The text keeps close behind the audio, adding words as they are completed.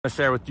To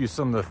share with you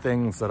some of the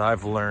things that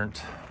I've learned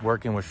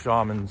working with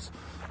shamans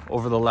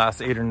over the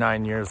last 8 or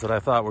 9 years that I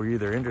thought were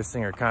either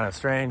interesting or kind of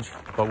strange,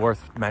 but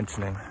worth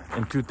mentioning.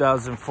 In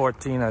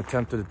 2014, I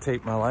attempted to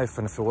take my life,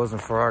 and if it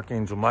wasn't for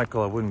Archangel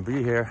Michael, I wouldn't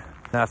be here.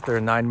 After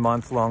a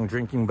 9-month-long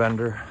drinking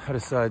bender, I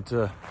decided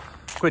to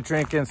quit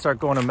drinking, start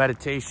going to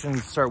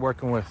meditations, start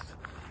working with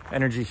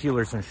energy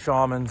healers and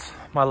shamans.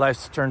 My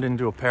life's turned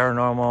into a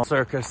paranormal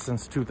circus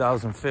since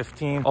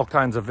 2015. All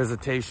kinds of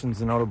visitations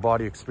and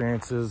out-of-body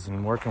experiences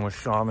and working with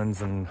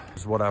shamans, and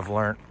is what I've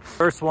learned.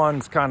 First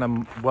one's kind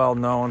of well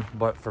known,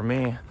 but for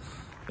me,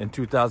 in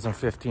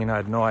 2015, I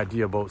had no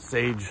idea about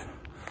sage.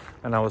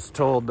 And I was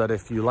told that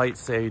if you light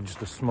sage,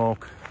 the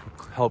smoke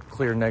helped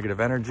clear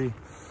negative energy.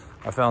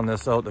 I found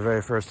this out the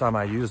very first time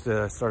I used it.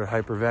 I started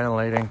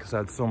hyperventilating because I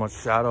had so much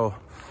shadow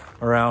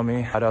around me.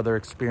 I had other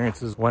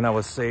experiences when I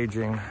was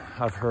saging.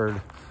 I've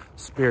heard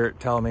spirit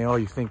tell me, oh,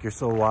 you think you're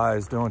so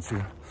wise, don't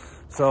you?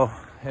 So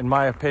in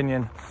my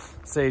opinion,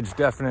 sage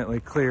definitely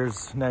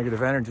clears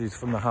negative energies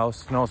from the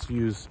house. You can also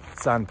use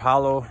San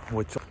Paulo,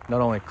 which not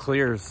only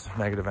clears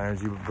negative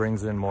energy, but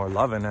brings in more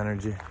loving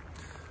energy.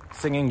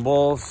 Singing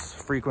bowls,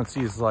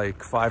 frequencies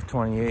like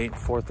 528,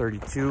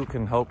 432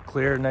 can help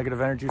clear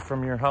negative energy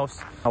from your house.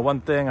 Now, one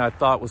thing I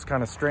thought was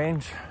kind of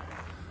strange,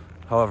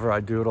 however, I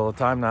do it all the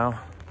time now,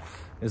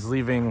 is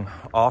leaving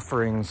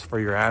offerings for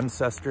your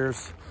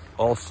ancestors,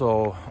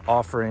 also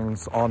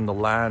offerings on the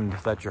land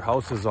that your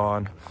house is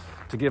on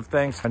to give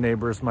thanks. My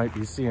neighbors might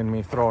be seeing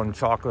me throwing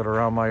chocolate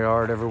around my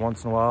yard every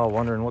once in a while,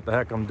 wondering what the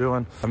heck I'm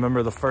doing. I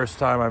remember the first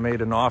time I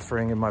made an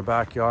offering in my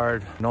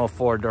backyard in all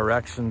 4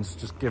 directions,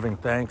 just giving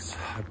thanks.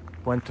 I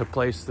went to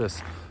place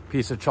this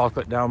piece of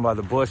chocolate down by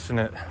the bush, and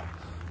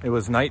it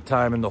was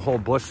nighttime and the whole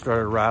bush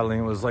started rattling.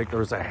 It was like there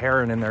was a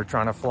heron in there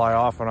trying to fly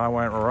off, and I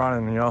went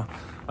running, you know.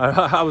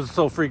 I was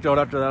so freaked out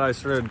after that, I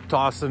started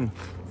tossing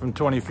from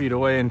 20 feet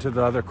away into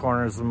the other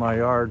corners of my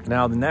yard.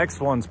 Now, the next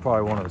one's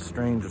probably one of the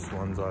strangest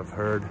ones I've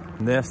heard.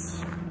 And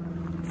this,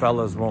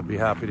 fellas won't be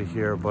happy to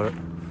hear, but,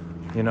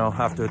 you know,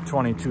 after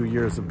 22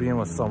 years of being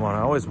with someone,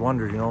 I always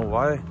wondered, you know,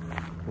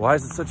 why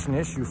is it such an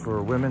issue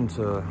for women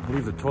to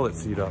leave the toilet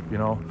seat up, you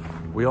know?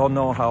 We all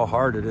know how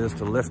hard it is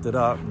to lift it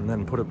up and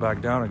then put it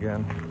back down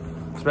again.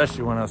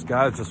 Especially when us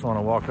guys just want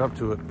to walk up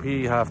to it,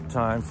 pee half the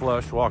time,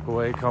 flush, walk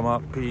away, come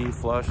up, pee,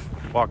 flush,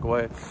 walk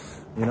away.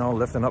 You know,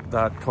 lifting up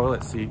that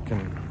toilet seat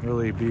can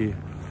really be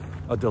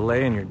a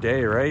delay in your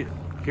day, right?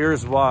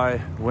 Here's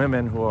why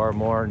women who are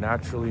more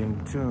naturally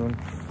in tune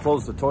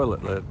close the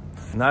toilet lid.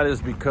 And that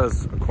is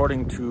because,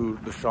 according to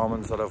the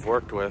shamans that I've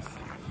worked with,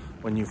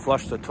 when you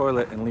flush the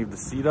toilet and leave the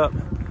seat up,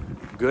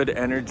 good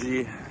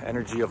energy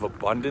of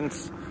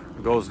abundance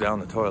goes down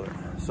the toilet.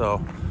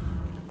 So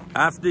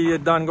after you're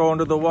done going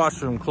to the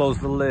washroom, close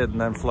the lid and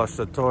then flush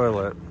the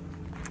toilet.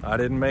 I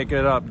didn't make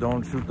it up.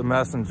 Don't shoot the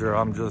messenger.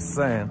 I'm just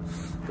saying.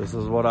 This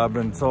is what I've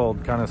been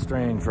told. Kind of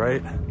strange,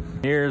 right?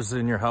 Mirrors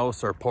in your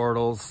house are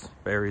portals.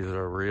 Fairies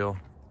are real.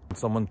 When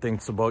someone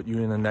thinks about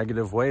you in a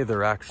negative way,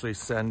 they're actually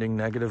sending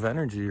negative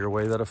energy your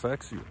way that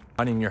affects you.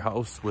 Lining your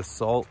house with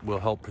salt will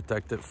help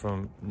protect it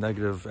from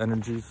negative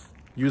energies.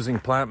 Using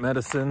plant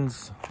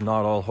medicines,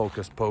 not all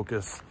hocus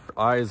pocus.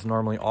 Eyes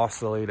normally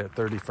oscillate at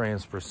 30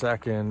 frames per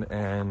second,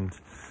 and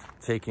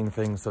taking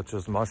things such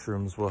as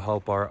mushrooms will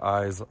help our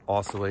eyes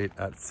oscillate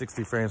at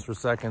 60 frames per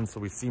second, so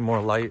we see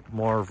more light,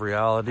 more of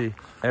reality.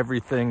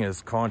 Everything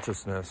is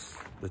consciousness.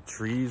 The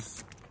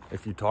trees,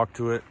 if you talk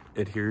to it,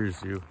 it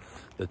hears you.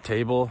 The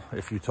table,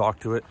 if you talk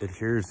to it, it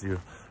hears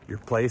you. Your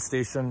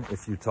PlayStation,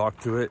 if you talk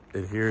to it,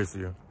 it hears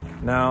you.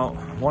 Now,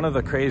 one of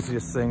the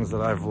craziest things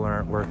that I've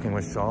learned working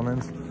with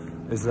shamans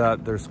is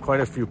that there's quite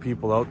a few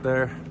people out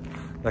there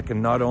that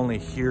can not only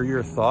hear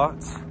your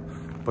thoughts,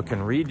 but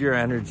can read your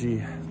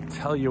energy,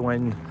 tell you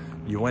when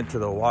you went to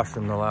the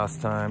washroom the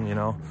last time, you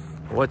know,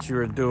 what you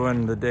were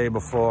doing the day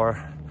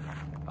before.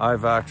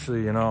 I've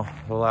actually, you know,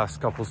 the last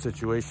couple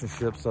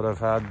situationships that I've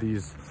had,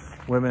 these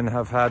women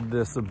have had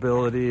this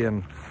ability,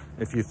 and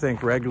if you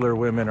think regular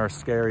women are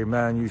scary,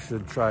 man, you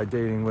should try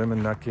dating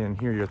women that can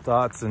hear your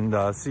thoughts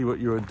and see what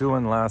you were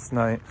doing last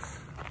night.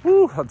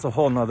 Woo, that's a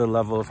whole nother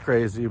level of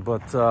crazy,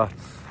 but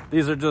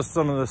these are just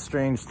some of the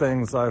strange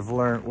things I've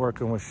learned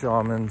working with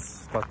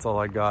shamans. That's all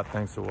I got.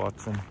 Thanks for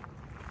watching.